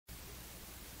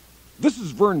This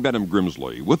is Vern Bennom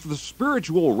Grimsley with the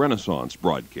Spiritual Renaissance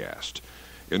broadcast.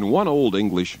 In one old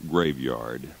English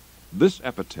graveyard, this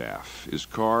epitaph is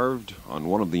carved on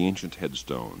one of the ancient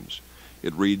headstones.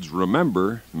 It reads,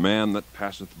 "Remember, man that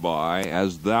passeth by,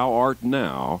 as thou art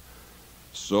now,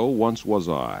 so once was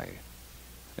I.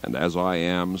 And as I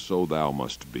am, so thou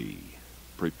must be.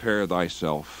 Prepare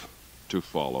thyself to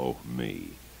follow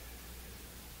me."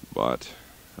 But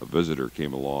a visitor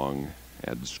came along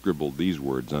and scribbled these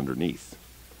words underneath.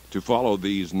 "To follow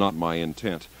thee's not my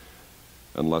intent,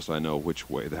 unless I know which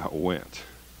way thou went."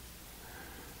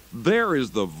 There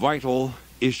is the vital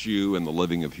issue in the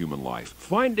living of human life,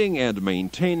 finding and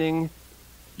maintaining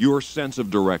your sense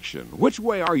of direction. Which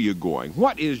way are you going?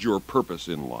 What is your purpose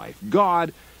in life?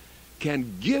 God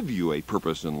can give you a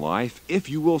purpose in life if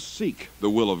you will seek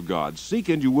the will of God. Seek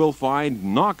and you will find.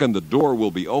 Knock and the door will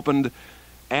be opened.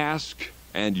 Ask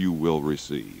and you will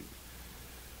receive.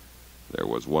 There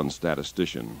was one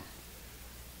statistician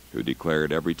who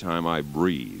declared, "Every time I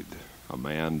breathe, a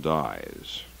man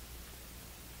dies."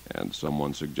 And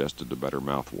someone suggested a better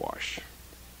mouthwash.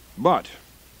 But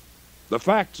the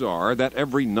facts are that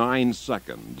every 9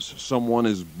 seconds someone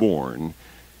is born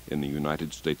in the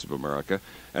United States of America,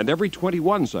 and every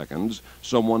 21 seconds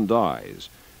someone dies.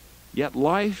 Yet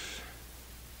life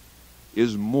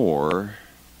is more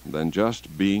than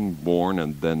just being born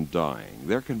and then dying.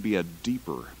 There can be a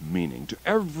deeper meaning to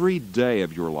every day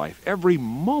of your life, every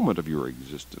moment of your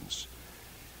existence,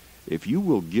 if you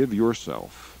will give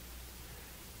yourself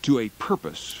to a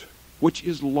purpose which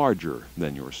is larger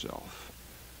than yourself.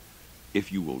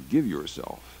 If you will give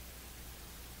yourself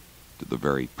to the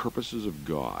very purposes of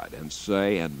God and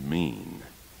say and mean,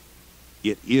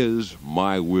 "It is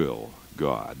my will,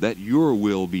 God, that your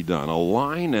will be done."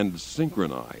 Align and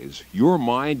synchronize your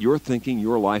mind, your thinking,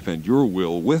 your life, and your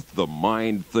will with the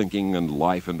mind, thinking, and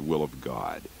life and will of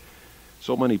God.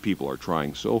 So many people are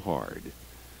trying so hard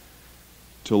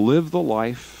to live the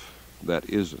life that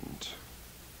isn't,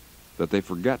 that they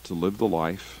forget to live the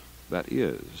life that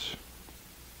is.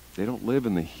 They don't live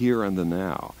in the here and the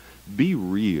now. Be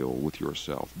real with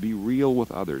yourself. Be real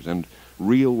with others, and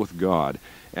real with God.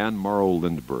 Anne Morrow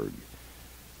Lindbergh,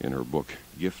 in her book,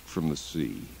 Gift from the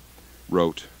Sea,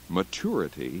 wrote,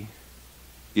 "Maturity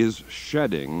is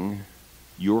shedding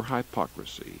your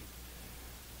hypocrisy.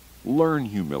 Learn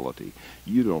humility.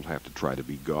 You don't have to try to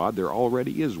be God. There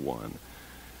already is one.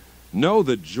 Know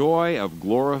the joy of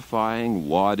glorifying,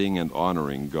 lauding, and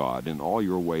honoring God in all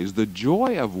your ways. The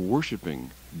joy of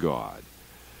worshiping God.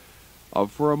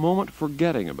 Of for a moment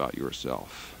forgetting about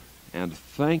yourself and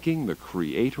thanking the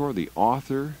Creator, the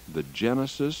Author, the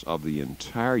Genesis of the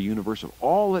entire universe, of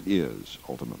all it is,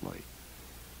 ultimately.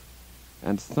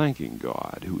 And thanking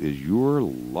God, who is your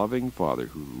loving Father,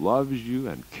 who loves you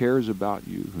and cares about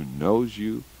you, who knows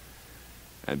you,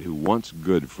 and who wants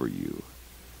good for you,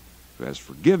 who has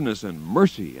forgiveness and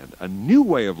mercy and a new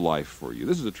way of life for you."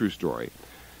 This is a true story.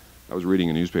 I was reading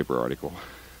a newspaper article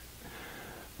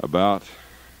about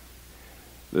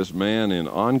this man in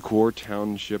Encore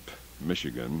Township,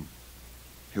 Michigan,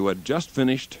 who had just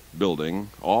finished building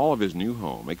all of his new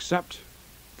home, except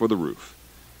for the roof,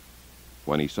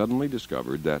 when he suddenly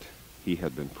discovered that he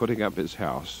had been putting up his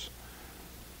house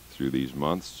through these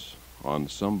months on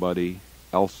somebody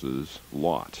else's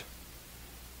lot.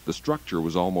 The structure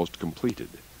was almost completed,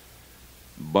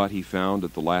 but he found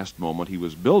at the last moment he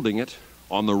was building it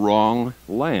on the wrong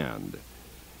land.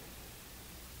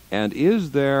 And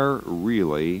is there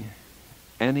really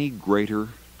any greater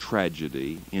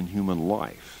tragedy in human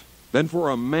life than for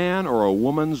a man or a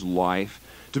woman's life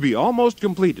to be almost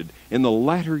completed in the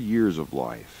latter years of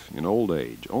life, in old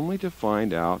age, only to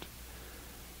find out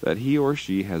that he or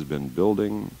she has been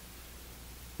building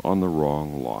on the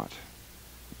wrong lot?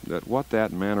 That what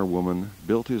that man or woman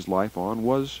built his life on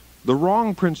was the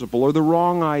wrong principle or the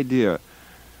wrong idea,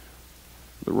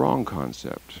 the wrong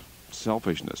concept.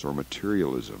 Selfishness or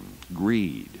materialism,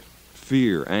 greed,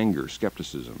 fear, anger,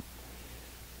 skepticism.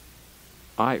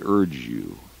 I urge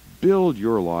you, build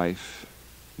your life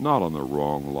not on the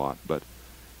wrong lot, but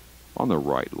on the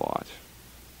right lot.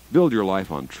 Build your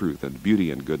life on truth and beauty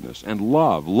and goodness and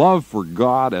love for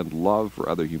God and love for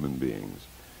other human beings.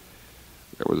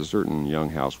 There was a certain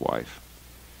young housewife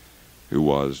who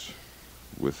was,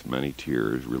 with many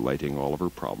tears, relating all of her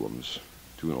problems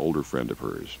to an older friend of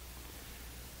hers.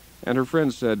 And her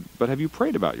friend said, "But have you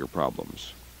prayed about your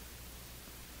problems?"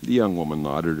 The young woman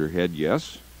nodded her head,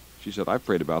 "Yes." She said, "I've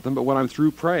prayed about them, but when I'm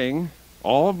through praying,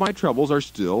 all of my troubles are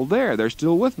still there. They're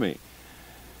still with me."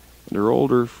 And her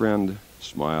older friend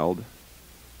smiled.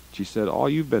 She said, "All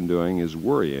you've been doing is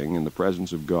worrying in the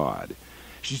presence of God.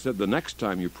 She said the next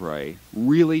time you pray,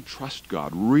 really trust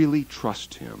God, really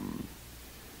trust Him.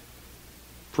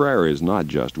 Prayer is not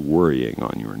just worrying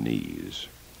on your knees.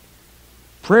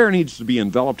 Prayer needs to be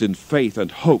enveloped in faith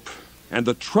and hope and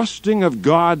the trusting of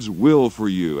God's will for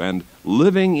you and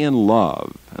living in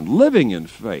love and living in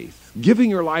faith, giving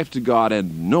your life to God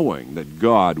and knowing that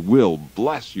God will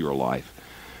bless your life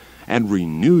and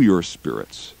renew your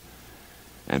spirits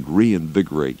and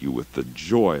reinvigorate you with the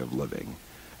joy of living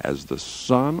as the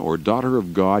son or daughter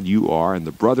of God you are and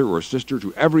the brother or sister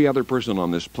to every other person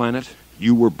on this planet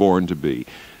you were born to be.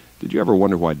 Did you ever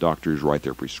wonder why doctors write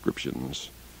their prescriptions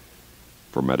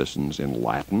for medicines in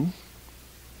Latin?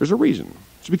 There's a reason.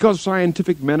 It's because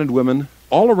scientific men and women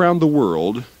all around the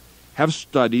world have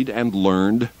studied and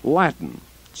learned Latin.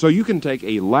 So you can take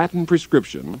a Latin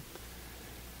prescription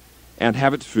and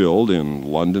have it filled in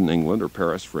London, England, or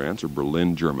Paris, France, or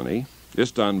Berlin, Germany,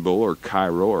 Istanbul, or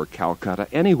Cairo, or Calcutta,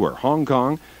 anywhere, Hong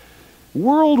Kong,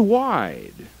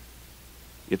 worldwide.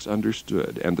 It's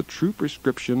understood, and the true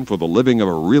prescription for the living of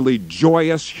a really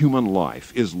joyous human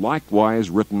life is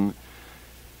likewise written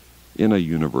in a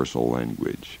universal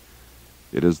language.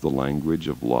 It is the language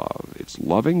of love. It's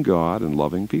loving God and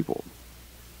loving people.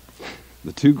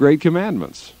 The two great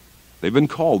commandments. They've been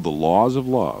called the laws of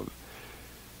love.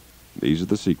 These are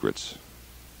the secrets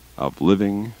of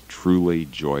living truly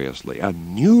joyously. A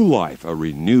new life, a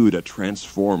renewed, a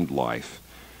transformed life.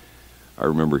 I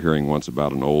remember hearing once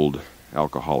about an old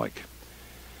alcoholic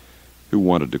who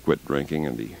wanted to quit drinking,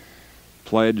 and he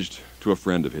pledged to a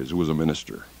friend of his who was a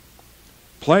minister.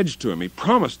 Pledged to him, he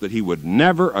promised that he would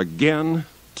never again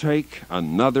take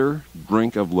another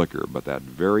drink of liquor. But that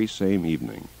very same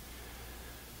evening,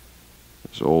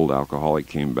 this old alcoholic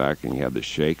came back and he had the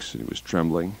shakes and he was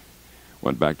trembling.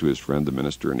 Went back to his friend, the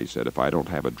minister, and he said, "If I don't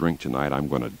have a drink tonight, I'm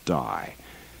going to die."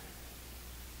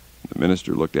 The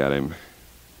minister looked at him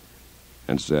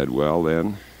and said, "Well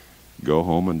then, go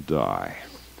home and die."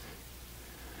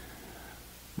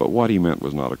 But what he meant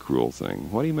was not a cruel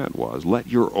thing. What he meant was, let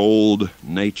your old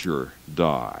nature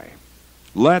die.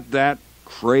 Let that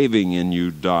craving in you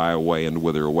die away and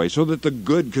wither away so that the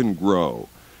good can grow.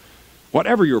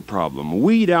 Whatever your problem,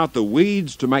 weed out the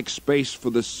weeds to make space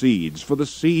for the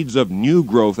seeds of new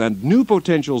growth and new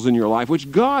potentials in your life,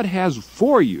 which God has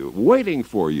for you, waiting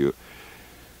for you,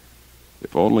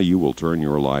 if only you will turn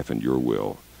your life and your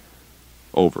will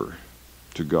over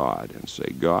to God and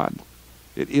say, "God,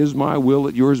 it is my will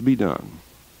that yours be done."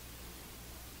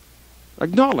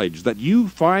 Acknowledge that you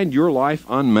find your life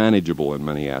unmanageable in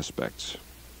many aspects,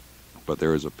 but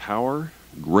there is a power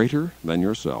greater than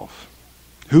yourself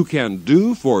who can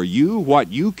do for you what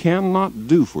you cannot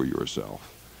do for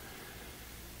yourself,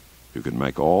 who can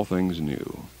make all things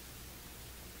new,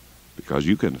 because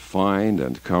you can find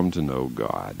and come to know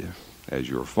God as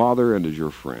your Father and as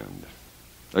your friend.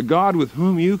 A God with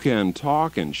whom you can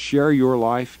talk and share your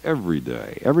life every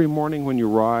day, every morning when you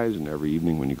rise and every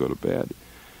evening when you go to bed,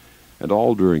 and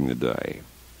all during the day.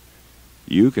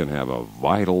 You can have a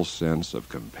vital sense of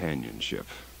companionship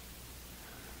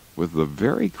with the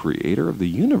very creator of the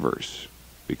universe,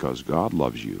 because God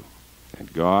loves you,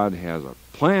 and God has a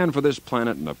plan for this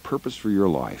planet and a purpose for your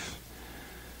life.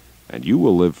 And you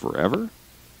will live forever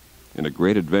in a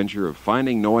great adventure of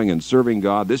finding, knowing, and serving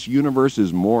God. This universe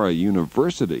is more a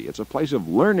university. It's a place of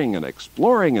learning and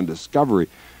exploring and discovery.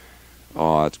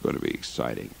 Oh, it's going to be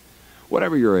exciting.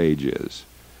 Whatever your age is,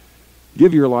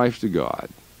 give your life to God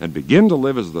and begin to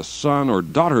live as the son or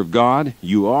daughter of God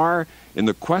you are in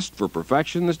the quest for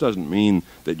perfection. This doesn't mean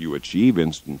that you achieve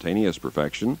instantaneous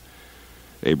perfection.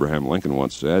 Abraham Lincoln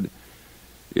once said,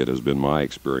 "It has been my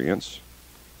experience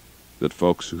that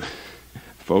folks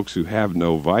who have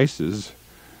no vices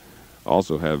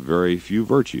also have very few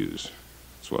virtues."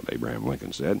 That's what Abraham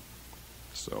Lincoln said.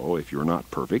 So if you're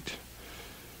not perfect,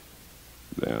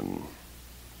 then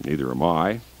neither am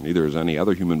I. Neither is any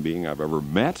other human being I've ever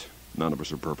met. None of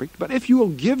us are perfect. But if you will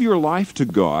give your life to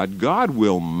God, God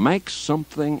will make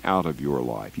something out of your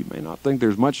life. You may not think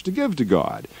there's much to give to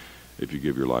God if you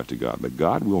give your life to God, but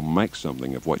God will make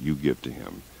something of what you give to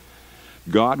Him.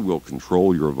 God will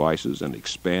control your vices and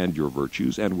expand your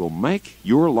virtues and will make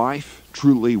your life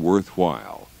truly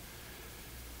worthwhile,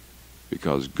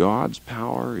 because God's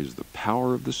power is the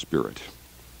power of the Spirit,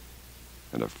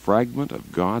 and a fragment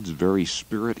of God's very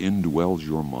Spirit indwells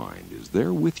your mind, is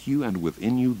there with you and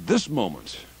within you this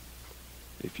moment,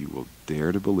 if you will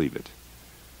dare to believe it,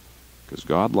 because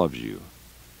God loves you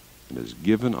and has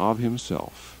given of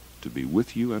Himself to be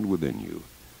with you and within you.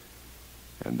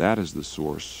 And that is the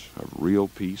source of real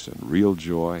peace and real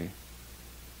joy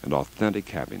and authentic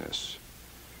happiness.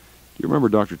 Do you remember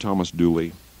Dr. Thomas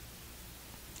Dooley?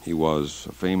 He was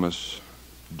a famous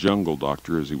jungle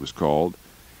doctor, as he was called,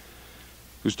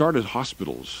 who started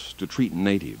hospitals to treat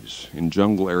natives in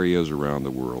jungle areas around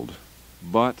the world.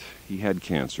 But he had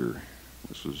cancer.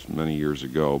 This was many years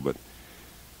ago, but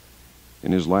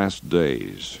in his last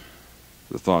days,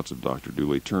 the thoughts of Dr.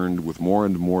 Dooley turned with more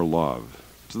and more love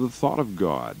to the thought of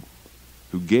God,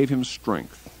 who gave him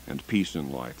strength and peace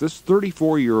in life. This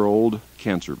 34-year-old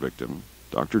cancer victim,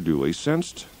 Dr. Dooley,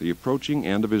 sensed the approaching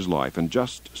end of his life, and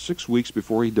just 6 weeks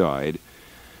before he died,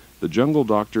 the jungle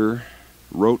doctor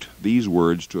wrote these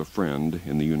words to a friend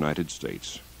in the United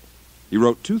States. He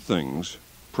wrote, "Two things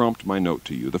prompt my note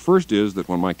to you. The first is that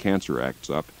when my cancer acts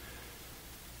up,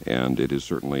 and it is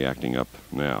certainly acting up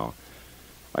now,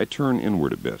 I turn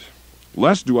inward a bit.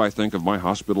 Less do I think of my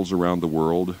hospitals around the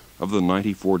world, of the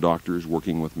 94 doctors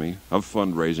working with me, of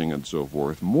fundraising and so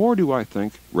forth. More do I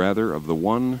think, rather, of the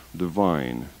one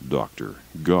divine doctor,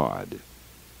 God,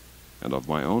 and of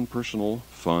my own personal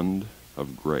fund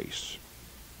of grace.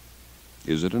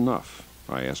 Is it enough?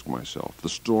 I ask myself. The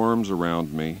storms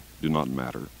around me do not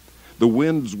matter. The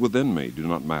winds within me do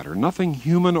not matter. Nothing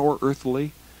human or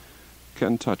earthly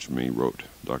can touch me," wrote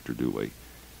Dr. Dooley.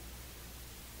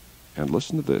 And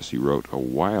listen to this, he wrote, a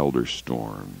wilder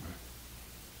storm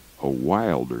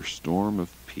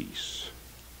of peace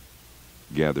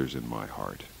gathers in my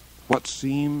heart. What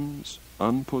seems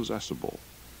unpossessable,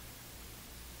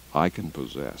 I can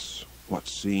possess. What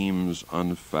seems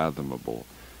unfathomable,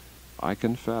 I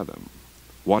can fathom.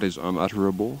 What is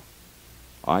unutterable,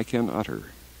 I can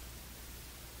utter.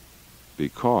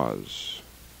 Because,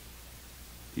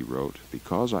 he wrote,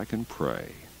 because I can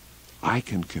pray, I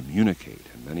can communicate.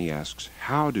 And then he asks,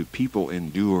 how do people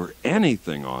endure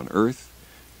anything on earth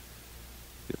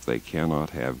if they cannot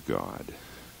have God?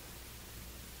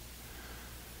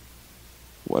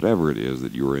 Whatever it is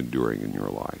that you're enduring in your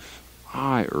life,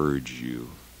 I urge you,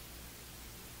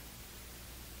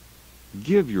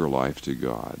 give your life to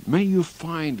God. May you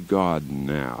find God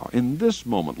now, in this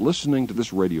moment, listening to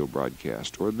this radio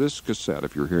broadcast, or this cassette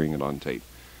if you're hearing it on tape.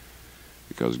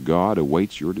 Because God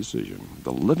awaits your decision.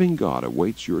 The living God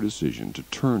awaits your decision to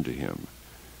turn to Him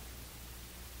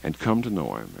and come to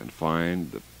know Him and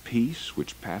find the peace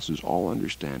which passes all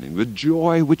understanding, the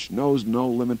joy which knows no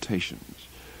limitations,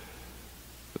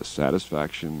 the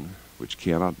satisfaction which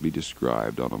cannot be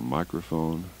described on a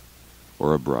microphone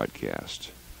or a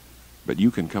broadcast. But you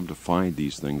can come to find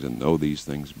these things and know these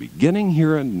things beginning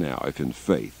here and now, if in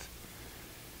faith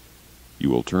you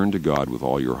will turn to God with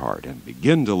all your heart and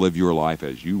begin to live your life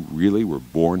as you really were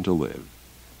born to live,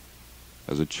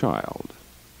 as a child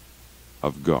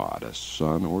of God, a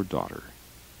son or daughter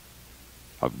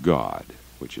of God,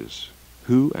 which is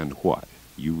who and what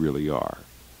you really are.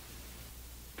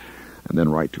 And then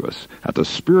write to us at the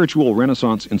Spiritual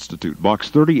Renaissance Institute, Box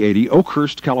 3080,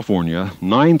 Oakhurst, California,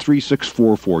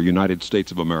 93644, United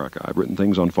States of America. I've written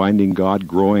things on finding God,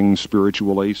 growing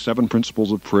spiritually, 7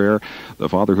 principles of prayer, the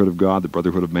Fatherhood of God, the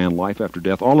Brotherhood of Man, life after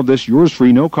death. All of this yours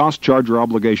free, no cost, charge, or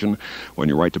obligation when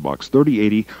you write to Box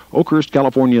 3080, Oakhurst,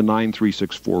 California,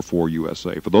 93644,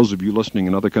 USA. For those of you listening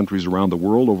in other countries around the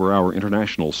world over our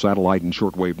international satellite and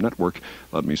shortwave network,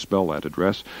 let me spell that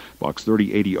address. Box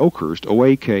 3080, Oakhurst,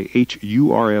 Oakhurst,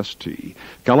 California,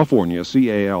 California,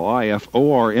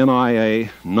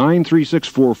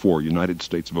 93644, United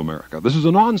States of America. This is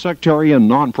a non-sectarian,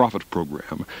 non-profit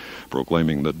program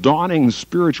proclaiming the dawning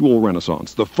spiritual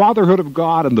renaissance, the Fatherhood of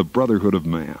God and the Brotherhood of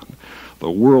Man, the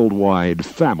worldwide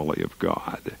family of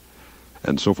God.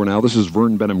 And so for now, this is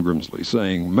Vern Bennom Grimsley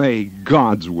saying, may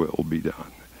God's will be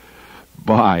done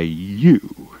by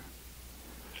you.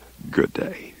 Good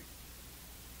day.